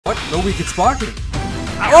No wicked sparkling.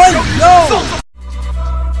 Oh no!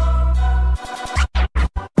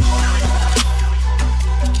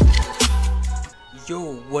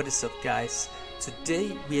 Yo, what is up guys?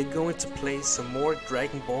 Today we are going to play some more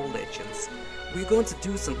Dragon Ball Legends. We're going to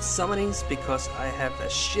do some summonings because I have a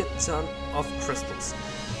shit ton of crystals.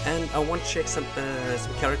 And I want to check some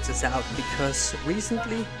characters out because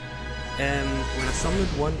recently when I summoned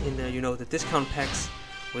one in the, the discount packs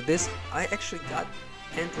with this, I actually got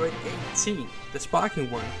Android 18, the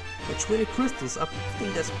sparking one, for 20 crystals. I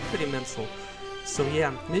think that's pretty mental. So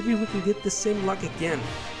yeah, maybe we can get the same luck again.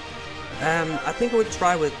 I think I would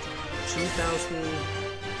try with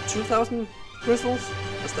 2,000 crystals.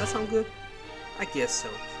 Does that sound good? I guess so.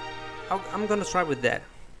 I'm gonna try with that.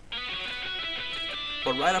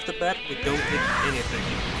 But right off the bat, we don't get anything.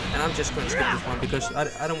 And I'm just gonna skip this one because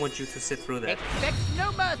I don't want you to sit through that. Expect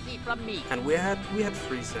no mercy from me. And we had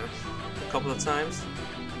Frieza a couple of times.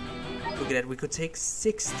 Look at that, we could take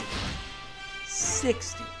 60.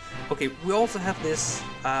 Okay, we also have this,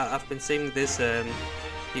 I've been saving this, the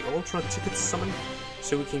Ultra Ticket Summon,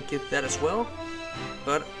 so we can get that as well.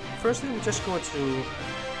 But firstly, we're just going to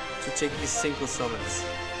take these single summons.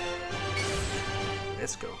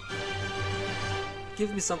 Let's go.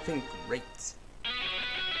 Give me something great.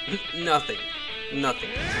 Nothing.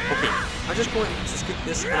 Okay, I'm just going to skip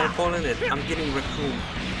this and I'm calling it. I'm getting Raccoon.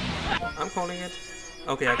 I'm calling it.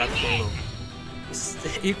 Okay, I got the Polo. It's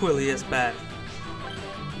equally as bad.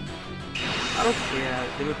 I don't care.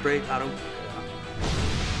 Limit Break, I don't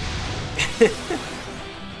care.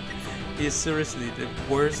 He's seriously the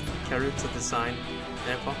worst character design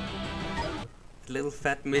ever. Little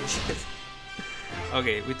fat midget.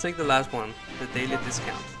 Okay, we take the last one, the daily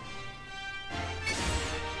discount.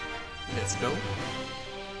 Let's go.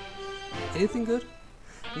 Anything good?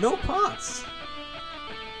 No parts.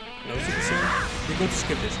 No super soon. We're going to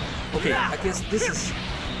skip this. Okay, I guess this is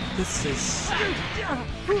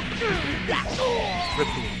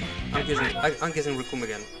Raccoon. I'm guessing Raccoon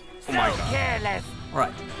again. Oh my god.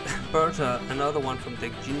 Alright, Berta, another one from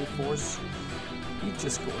the Genie Force. We're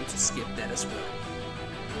just going to skip that as well.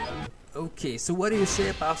 Okay, so what do you say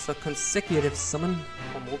about a consecutive summon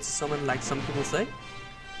or multi-summon, like some people say?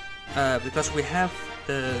 Because we have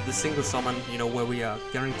the single summon, where we are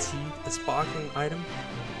guaranteed a sparking item.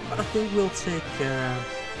 But I think we'll take.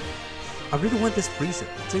 I really want this Frieza.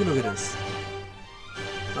 Take a look at this.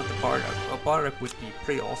 Not the Bardock. Well, Bardock would be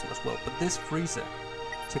pretty awesome as well. But this Frieza,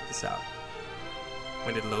 check this out.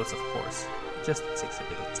 When it loads, of course, it just takes a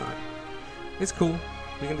bit of time. It's cool.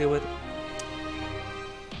 We can deal with it.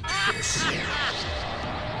 Yes.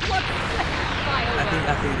 I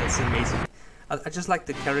think that's amazing. I just like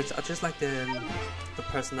the character. I just like the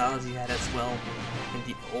personality he had as well in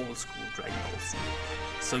the old school Dragon Balls.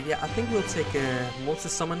 So yeah, I think we'll take a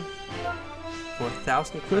multi-summon for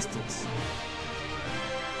 1,000 crystals.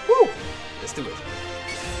 Woo! Let's do it.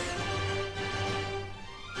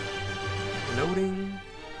 Loading.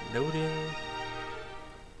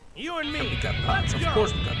 You and me. And we got pots. Of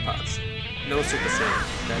course we got pots. No Super Saiyan.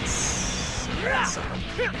 That's a bad sign.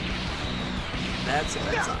 That's a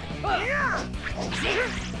bad sign.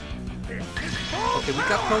 Okay, we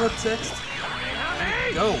got color text.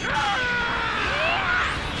 Go.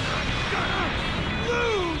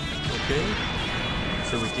 Okay.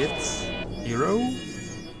 So we get Hero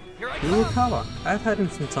Kawa. I've had him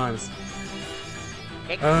sometimes.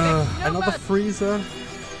 Another Frieza.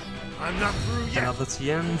 I'm not through yet. Another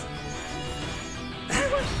Tien. I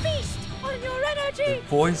will feast on your energy. The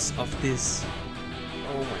voice of this.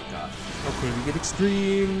 Oh my god. Okay, we get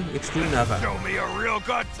Extreme Nava. Show me a real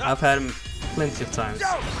good time. I've had him plenty of times.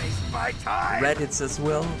 Don't waste my time. Reddits as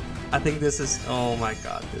well. I think this is. Oh my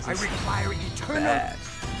god, this I is require eternal. bad.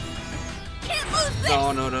 Can't lose this.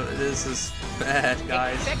 No, this is bad,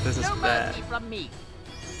 guys. Expect This is no bad. mercy from me.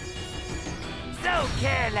 So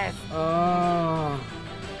careless. Oh,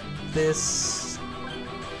 this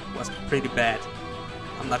was pretty bad.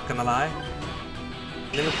 I'm not gonna lie.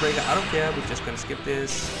 Limit Breaker, I don't care. We're just gonna skip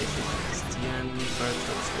this. It's Tien,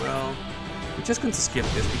 Berta as well. We're just going to skip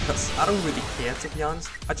this because I don't really care, to be honest.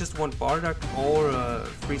 I just want Bardock or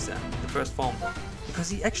Frieza, the first form, because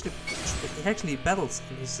he actually battles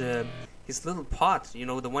in his little pod.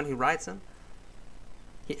 The one he rides in.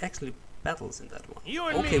 He actually battles in that one.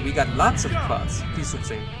 Okay, we got lots of pods. Please Super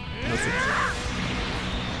Saiyan. No Super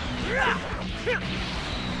Saiyan.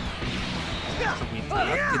 So we do not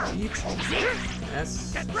get beat. That's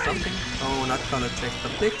something. Oh, not color text,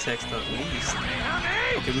 but big text at least.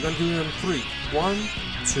 Okay, we're gonna do them 3. 1,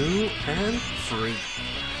 2, and 3.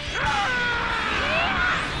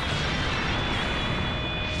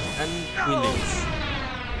 And we lose.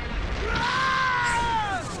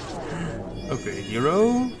 Okay,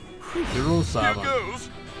 hero. Hero Here Saba. goes.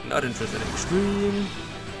 Not interested in extreme.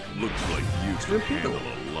 Looks like you Extreme can handle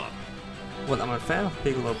Piccolo. a lot. Well, I'm a fan of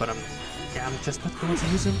Piccolo, but I'm just not going to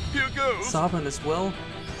use him. Here goes. Saban as well.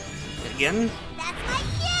 Again, That's my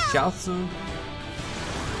cue. Chaozu.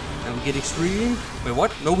 And we get extreme. Wait,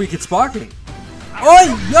 what? No, we get sparking.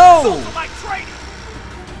 Oh, yo! My training.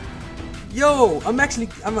 Yo, I'm actually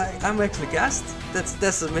gassed.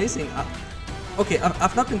 That's amazing. Okay,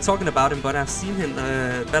 I've not been talking about him, but I've seen him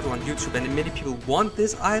battle on YouTube, and many people want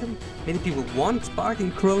this item. Many people want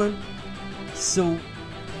Sparking Krillin. So,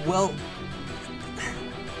 well,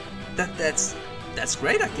 that's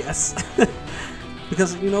great, I guess.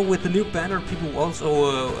 Because you know, with the new banner, people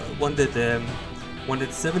also wanted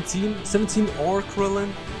 17 or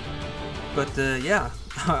Krillin. But yeah,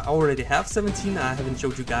 I already have 17. I haven't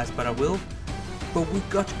showed you guys, but I will. But we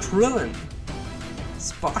got Krillin,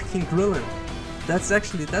 Sparking Krillin. That's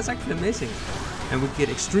actually amazing. And we get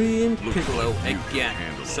Extreme Piccolo again.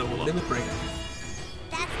 So Limit Breaker.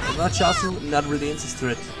 I'm not Chaozu, not really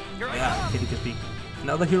interested. Yeah, Kitty could be.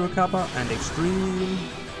 Another Hero Kappa and Extreme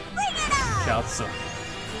Chaozu.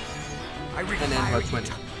 And then Rock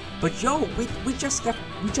 20. But yo, we just got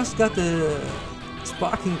the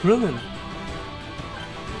Sparking Krillin.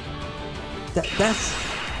 That's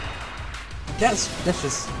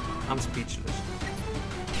just, I'm speechless.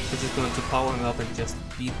 I'm just going to power him up and just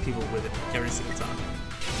beat people with it every single time.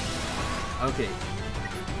 Okay.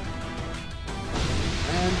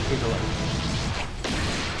 And Piccolo.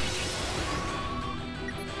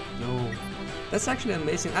 No. That's actually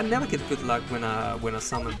amazing. I never get good luck when I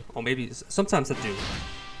summon, or maybe sometimes I do.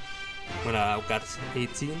 When I got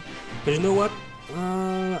 18. But you know what?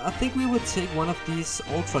 I think we will take one of these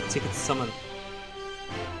Ultra Ticket Summon.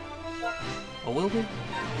 Or will we?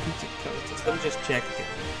 Featured characters. Let me just check again.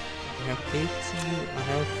 I have 18, I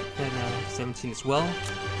have 17 as well.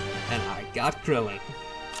 And I got Krillin.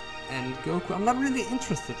 And Goku, I'm not really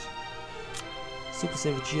interested. Super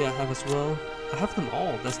Saiyan Vegeta I have as well. I have them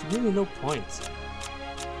all, there's really no point.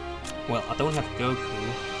 Well, I don't have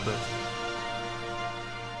Goku, but...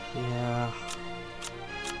 yeah...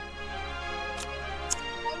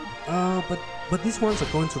 but these ones are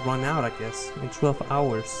going to run out, I guess, in 12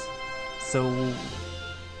 hours. So...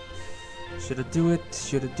 should I do it?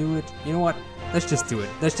 Should I do it? You know what? Let's just do it.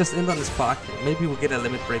 Let's just end on this pocket. Maybe we'll get a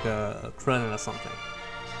Limit Breaker Krillin or something.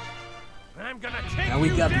 I'm gonna take And we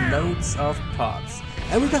you got down. loads of pods.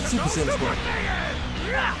 And we got Super Saiyan as well.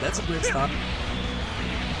 That's a great start.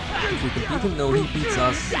 If we can beat him, no, he beats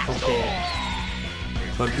us. Okay.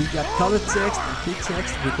 But we got color text and big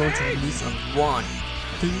text. We're going to release on 1,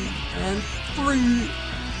 2, and 3.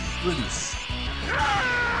 Release.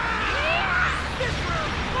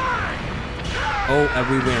 Oh, and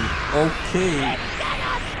we win. Okay.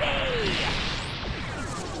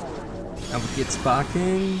 And we get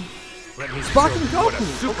Sparking. Sparking Goku!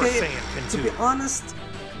 Okay, to be honest,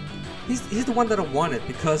 he's the one that I wanted,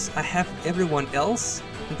 because I have everyone else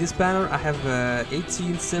in this banner. I have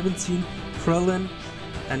 18, 17, Krillin,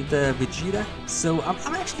 and Vegeta. So I'm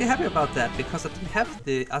actually happy about that, because I didn't have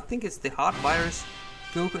I think it's the Heart Virus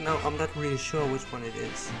Goku. Now I'm not really sure which one it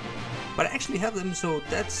is. But I actually have them, so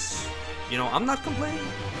that's, you know, I'm not complaining.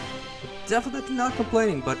 Definitely not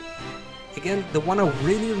complaining, but again, the one I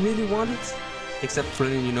really wanted, except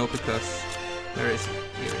Krillin, you know, because where is it?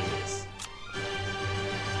 Here it is.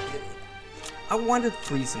 I wanted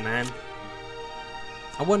Frieza, man.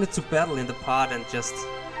 I wanted to battle in the pod and just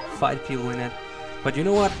fight people in it. But you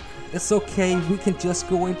know what? It's okay. We can just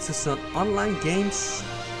go into some online games.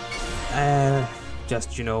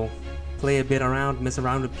 Just, you know, play a bit around, mess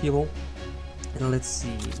around with people. And let's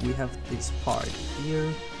see. We have this part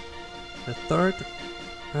here. The third.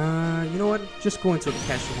 You know what? Just go into a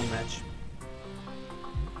casual match.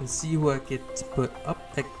 And see who I get put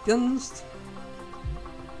up against.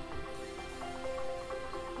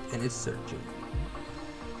 And it's searching.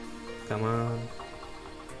 Come on.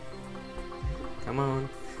 Come on.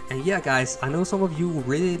 And yeah, guys, I know some of you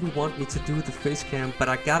really want me to do the face cam, but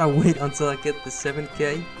I gotta wait until I get the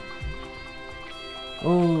 7K.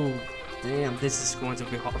 Oh, damn, this is going to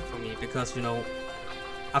be hard for me, because, you know,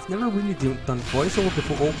 I've never really done voiceover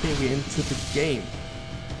before. Okay, we're into the game.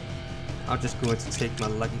 I'm just going to take my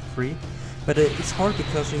lucky 3. But it's hard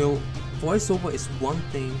because, you know, voiceover is one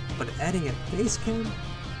thing, but adding a face cam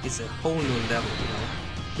is a whole new level, you know.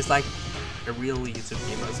 It's like a real YouTube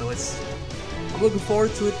gamer, so I'm looking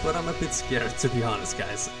forward to it, but I'm a bit scared, to be honest,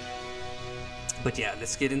 guys. But yeah,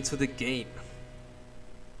 let's get into the game.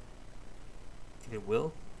 If it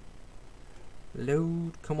will.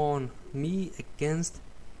 Load, come on. Me against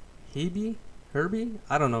Herbie?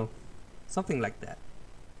 I don't know. Something like that.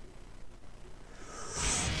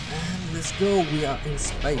 And let's go, we are in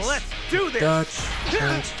space. Let's do this. Dodge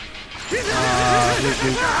and...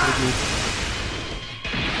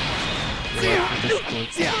 look. Okay,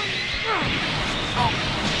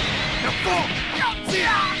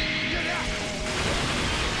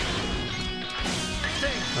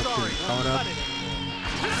 power up.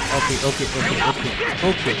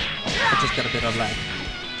 Okay. I just got a bit of lag.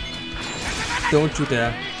 Don't you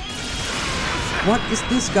dare. What is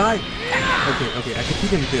this guy? Okay, I can beat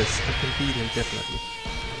him this. I can beat him definitely.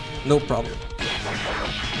 No problem.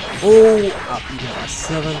 Oh, I'll beat him by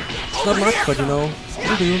 7. It's not much, but you know,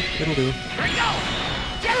 it'll do.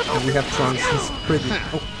 And we have Trunks, he's pretty...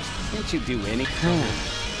 Oh. Can't you do any?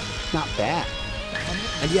 Not bad.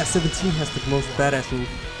 And yeah, 17 has the most badass move.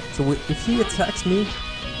 So if he attacks me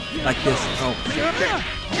like this... Oh,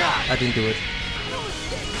 I didn't do it.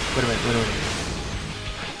 Wait a minute.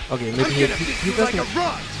 Okay, maybe he doesn't...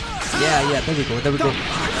 Yeah, there we go.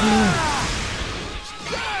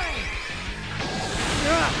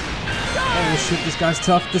 Oh shit, this guy's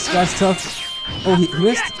tough. Oh, he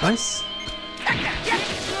missed. Nice.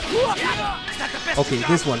 Okay,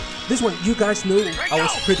 this one, you guys know I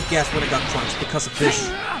was pretty gassed when I got Trunks because of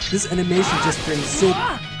this. This animation just brings so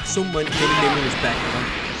many memories back, you know?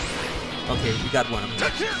 Okay, we got one of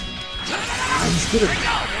them. He's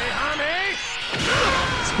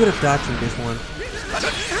good at dodging this one.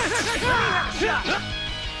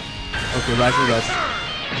 Okay, rising rush.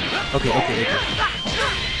 Okay.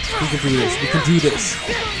 We can do this.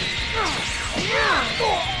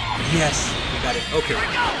 Yes, we got it. Okay.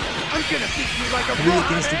 I'm gonna beat you like a 3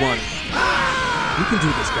 against 1. We can do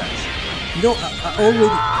this, guys. You know, I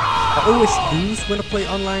always lose when I play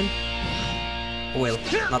online. Well,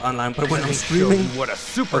 not online, but when I'm streaming. What a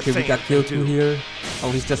super Okay, we got Goku here.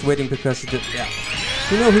 Oh, he's just waiting because he did. Yeah.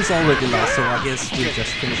 You know he's already lost, so I guess we'll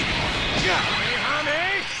just finish him.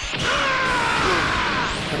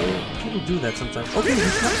 People do that sometimes. Okay,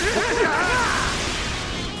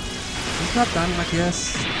 he's not done, I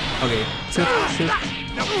guess. Okay, shift.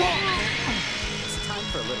 It's time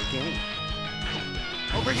for a little game.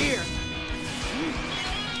 Over here.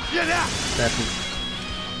 Bad move.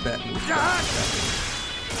 Come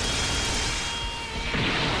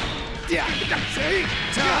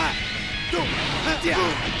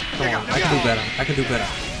on, I can do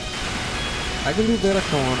better.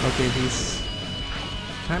 Come on. Okay, he's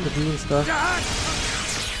kind of doing stuff.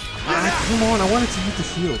 Come on, I wanted to hit the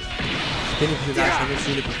shield. I think if you guys haven't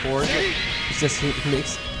seen it before, it's just he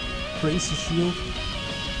makes crazy shield.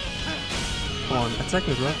 Come on, attack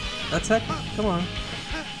me, right? Attack, come on.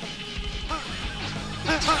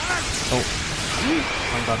 Oh,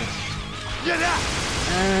 one button.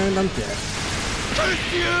 And I'm dead.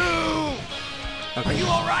 Okay. Are you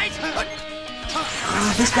alright?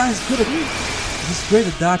 This guy is good at... He's great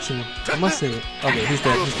at dodging, I must say. Okay, he's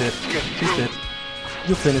dead.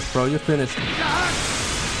 You're finished, bro, you're finished.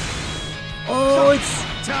 Oh, it's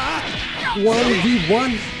 1v1.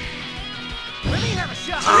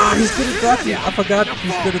 He's good at dodging. I forgot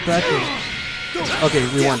he's good at dodging. Okay,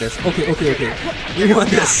 we won this. Okay. We won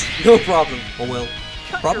this. No problem. Oh well.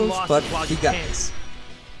 Problems, but we got this.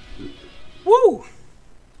 Woo!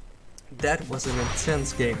 That was an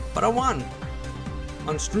intense game, but I won.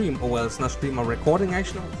 On stream. Oh well, it's not stream, I'm recording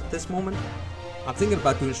actually at this moment. I'm thinking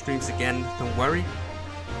about doing streams again, don't worry.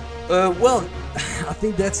 Well, I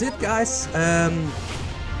think that's it, guys.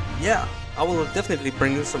 Yeah, I will definitely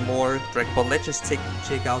bring you some more Dragon Ball Legends,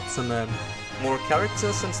 check out some more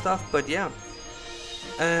characters and stuff, but yeah.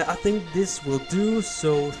 I think this will do,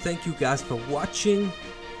 so thank you guys for watching.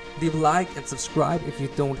 Leave a like and subscribe if you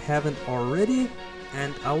haven't already,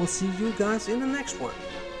 and I will see you guys in the next one.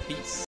 Peace.